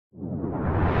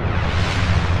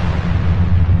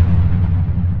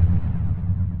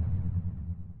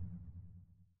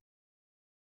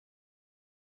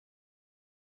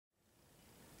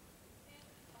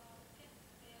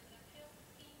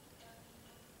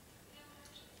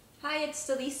Hi, it's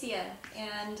Edicion,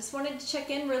 and just wanted to check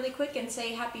in really quick and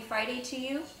say happy Friday to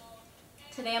you.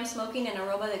 Today I'm smoking an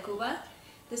Aroma de Cuba.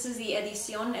 This is the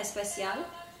Edicion Especial,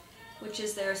 which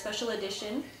is their special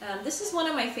edition. This is one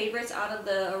of my favorites out of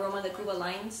the Aroma de Cuba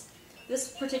lines.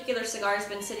 This particular cigar has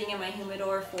been sitting in my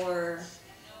humidor for,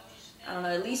 I don't know,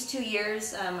 at least 2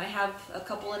 years. I have a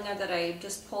couple in there that I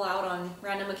just pull out on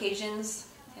random occasions.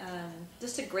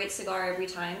 Just a great cigar every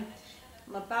time.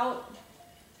 I'm about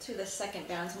to the second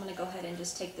band, so I'm going to go ahead and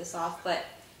just take this off, but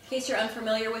in case you're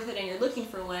unfamiliar with it and you're looking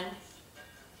for one,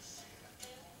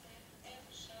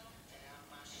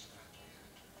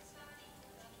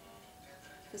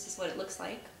 this is what it looks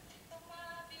like.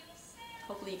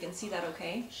 Hopefully you can see that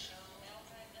okay.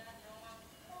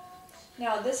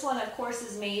 Now this one of course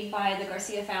is made by the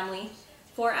Garcia family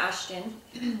for Ashton.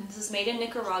 This is made in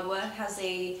Nicaragua, has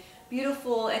a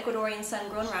beautiful Ecuadorian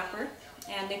sun-grown wrapper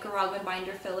and Nicaraguan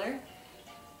binder filler.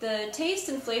 The taste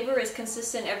and flavor is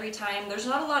consistent every time. There's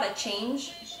not a lot of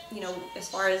change, as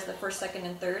far as the first, second,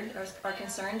 and third are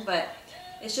concerned, but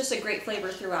it's just a great flavor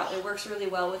throughout. It works really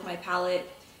well with my palate.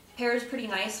 Pairs pretty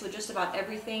nice with just about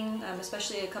everything,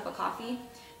 especially a cup of coffee.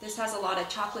 This has a lot of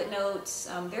chocolate notes,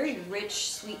 very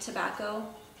rich sweet tobacco,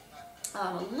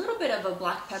 a little bit of a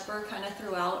black pepper kind of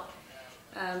throughout,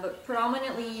 but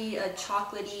predominantly a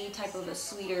chocolatey type of a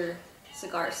sweeter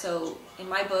cigar. So in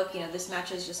my book, this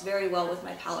matches just very well with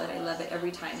my palate. I love it every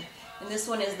time. And this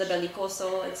one is the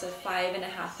Belicoso. It's a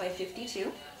 5.5 by 52.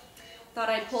 Thought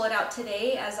I'd pull it out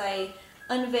today as I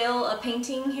unveil a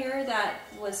painting here that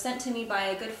was sent to me by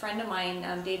a good friend of mine,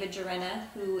 David Gerena,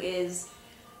 who is,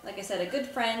 like I said, a good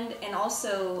friend and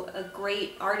also a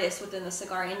great artist within the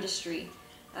cigar industry.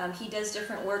 He does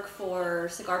different work for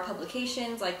cigar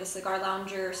publications like the Cigar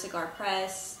Lounger, Cigar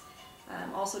Press.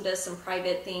 Also does some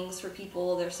private things for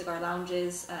people, their cigar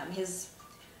lounges. His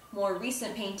more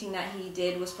recent painting that he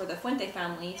did was for the Fuente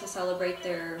family to celebrate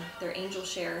their Angel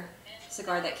Share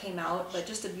cigar that came out, but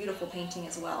just a beautiful painting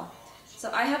as well.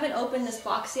 So I haven't opened this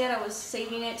box yet. I was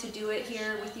saving it to do it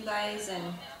here with you guys, and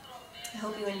I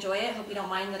hope you enjoy it. Hope you don't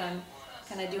mind that I'm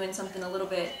kind of doing something a little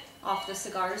bit off the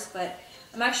cigars, but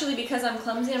I'm actually, because I'm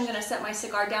clumsy, I'm going to set my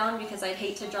cigar down because I'd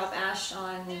hate to drop ash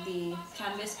on the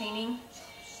canvas painting.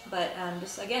 But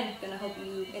just again, gonna hope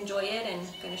you enjoy it and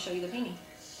gonna show you the painting.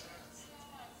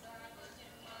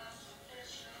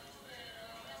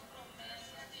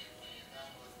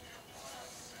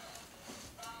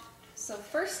 So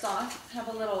first off, I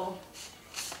have a little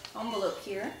envelope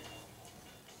here.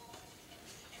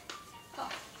 Oh,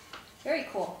 very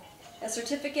cool. A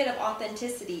certificate of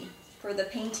authenticity for the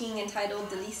painting entitled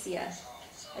Delicia,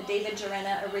 a David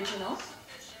Gerena original.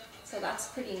 So that's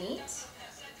pretty neat.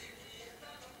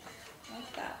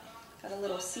 Like that. Got a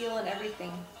little seal and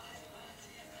everything.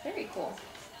 Very cool.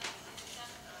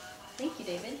 Thank you,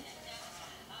 David.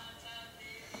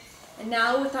 And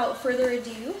now, without further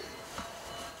ado,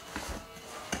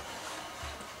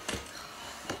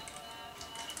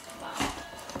 wow.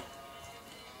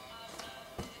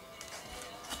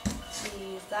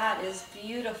 Geez, that is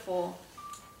beautiful.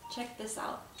 Check this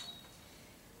out.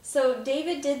 So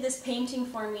David did this painting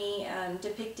for me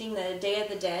depicting the Day of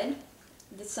the Dead.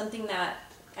 It's something that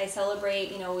I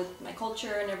celebrate, with my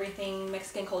culture and everything.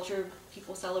 Mexican culture,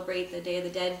 people celebrate the Day of the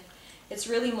Dead. It's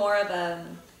really more of a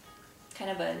kind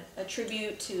of a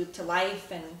tribute to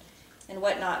life and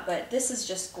whatnot, but this is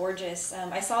just gorgeous.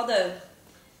 I saw the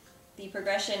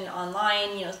progression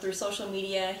online, through social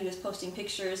media. He was posting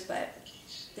pictures, but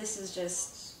this is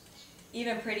just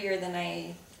even prettier than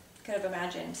I could have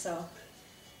imagined. So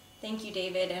thank you,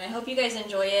 David, and I hope you guys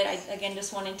enjoy it. I, again,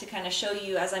 just wanted to kind of show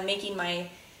you as I'm making my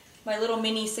little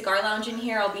mini cigar lounge in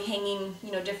here. I'll be hanging,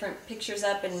 different pictures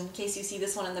up, and in case you see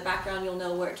this one in the background, you'll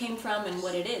know where it came from and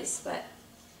what it is. But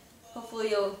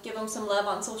hopefully you'll give them some love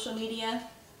on social media.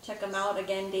 Check them out.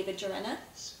 Again, David Gerena.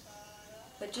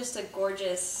 But just a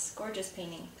gorgeous, gorgeous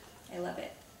painting. I love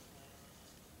it.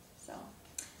 So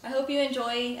I hope you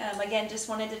enjoy. Again, just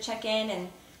wanted to check in and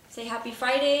say happy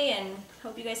Friday, and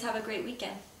hope you guys have a great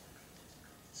weekend.